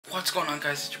What's going on,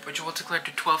 guys? It's your boy Joel Declared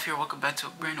to 12 here. Welcome back to a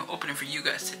brand new opening for you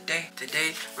guys today.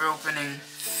 Today we're opening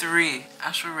 3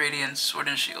 Astral Radiance Sword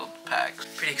and Shield packs.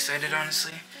 Pretty excited,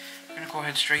 honestly. We're gonna go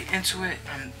ahead straight into it.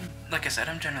 Like I said,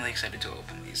 I'm generally excited to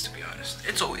open these, to be honest.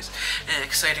 It's always an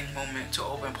exciting moment to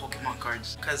open Pokemon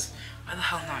cards, because why the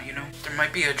hell not, you know? There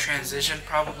might be a transition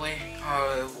probably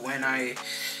when I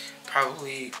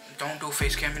probably don't do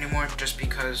face cam anymore, just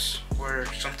because or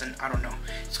something, I don't know.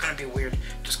 It's gonna be weird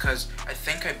just because I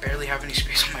think I barely have any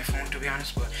space on my phone, to be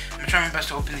honest, but I'm gonna try my best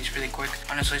to open these really quick,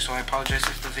 honestly, so I apologize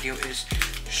if the video is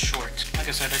short. Like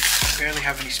I said, I barely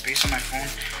have any space on my phone,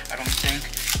 I don't think,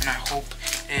 and I hope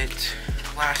it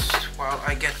lasts while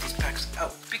I get these packs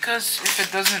out, because if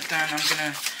it doesn't, then I'm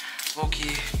gonna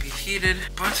low-key be heated.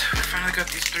 But we finally got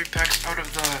these 3 packs out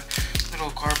of the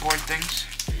little cardboard things.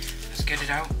 Let's get it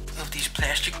out of these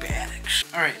plastic bags.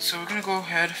 Alright, so we're gonna go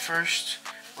ahead first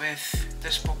with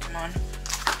this Pokemon.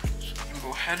 So I'm gonna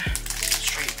go ahead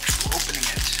straight to opening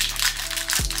it.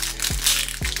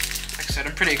 Like I said,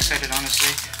 I'm pretty excited, honestly.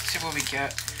 Let's see what we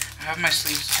get. I have my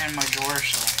sleeves in my drawer,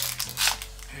 so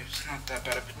it's not that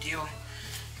bad of a deal.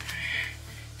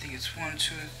 I think it's 1,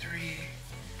 2, 3,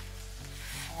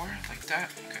 4, like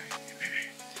that. Okay.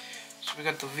 So we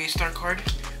got the V-Star card.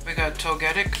 We got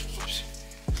Togetic. Oops.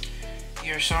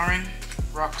 Soaring,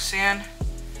 Roxanne,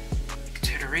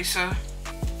 Teresa,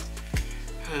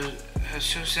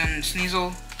 Hasusan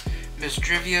Sneasel, Miss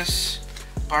Drivius,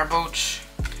 Barboach,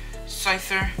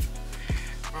 Scyther,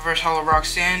 Reverse Hollow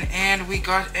Roxanne, and we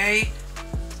got a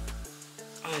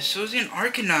Hasusan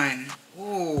Arcanine.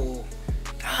 Ooh,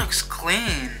 that looks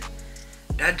clean.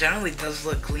 That generally does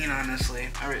look clean, honestly.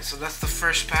 Alright, so that's the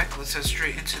first pack. Let's head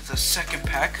straight into the second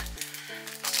pack.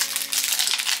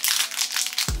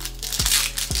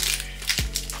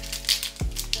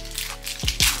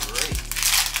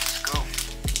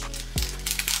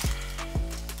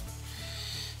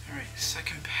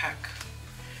 Second pack.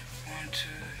 1, 2,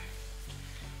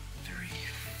 3,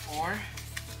 4.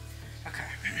 Okay.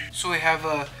 So we have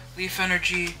a Leaf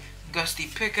Energy, Gusty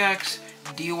Pickaxe,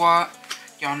 Dewott,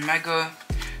 Yanmega,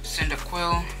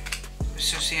 Cyndaquil,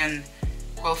 Hisuian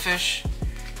Quillfish,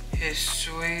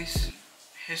 Hisuian.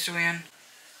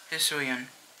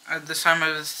 This time I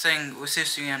was saying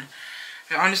Hisuian.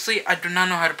 Honestly, I do not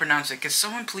know how to pronounce it. Can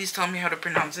someone please tell me how to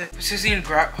pronounce it? Hisuian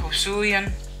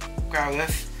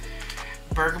Growlithe,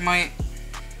 Bergmite,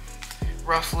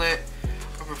 Rufflet,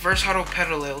 a Reverse Hollow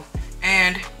Petalil,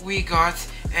 and we got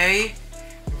a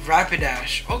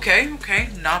Rapidash. Okay,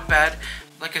 not bad.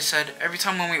 Like I said, every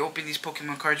time when we open these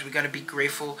Pokemon cards, we gotta be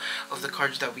grateful of the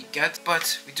cards that we get.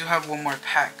 But we do have one more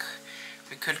pack.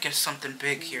 We could get something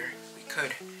big here. We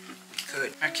could.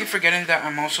 I keep forgetting that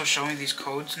I'm also showing these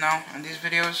codes now on these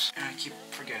videos, and I keep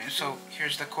forgetting. So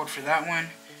here's the code for that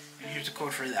one, and here's the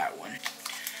code for that one.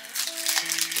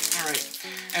 Alright,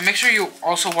 and make sure you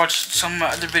also watch some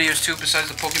other videos too besides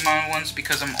the Pokemon ones,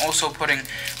 because I'm also putting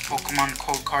Pokemon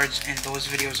code cards in those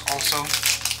videos also.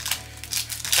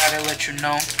 Gotta let you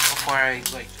know before I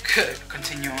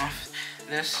continue off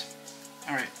this.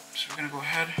 Alright, so we're gonna go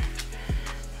ahead.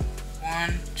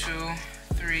 1, 2,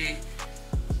 3,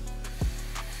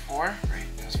 4, right?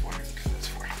 That's 4. Okay, that's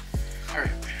 4.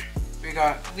 Alright, we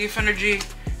got Leaf Energy,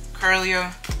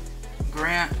 Kirlia,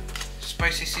 Grant,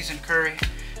 Spicy Seasoned Curry,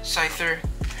 Scyther,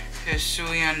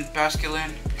 Hisuian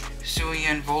Basculin,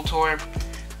 Hisuian Voltorb,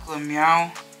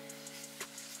 Glameow,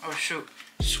 oh shoot,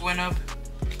 Swinub,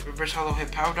 Reverse Hollow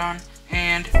Hippowdon,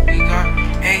 and we got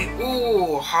a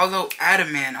Hollow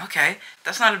Adamant. Okay,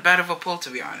 that's not as bad of a pull, to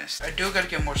be honest. I do gotta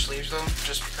get more sleeves though,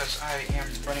 just because I am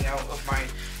running out of my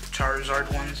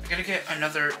Charizard ones. I gotta get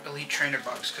another Elite Trainer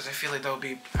box, because I feel like that would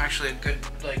be actually a good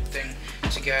thing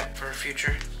to get for a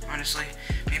future, honestly.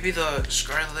 Maybe the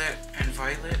Scarlet and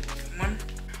Violet one.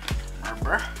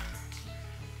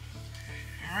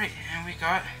 Alright, and we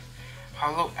got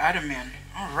Hollow Adamant.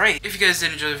 Alright, if you guys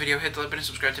did enjoy the video, hit the like button,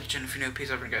 subscribe to the channel if you're new. Peace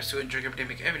out, guys. To enjoy every day,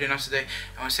 make every day nice today.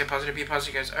 I want to stay positive, be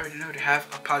positive, guys. I already know to have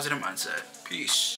a positive mindset. Peace.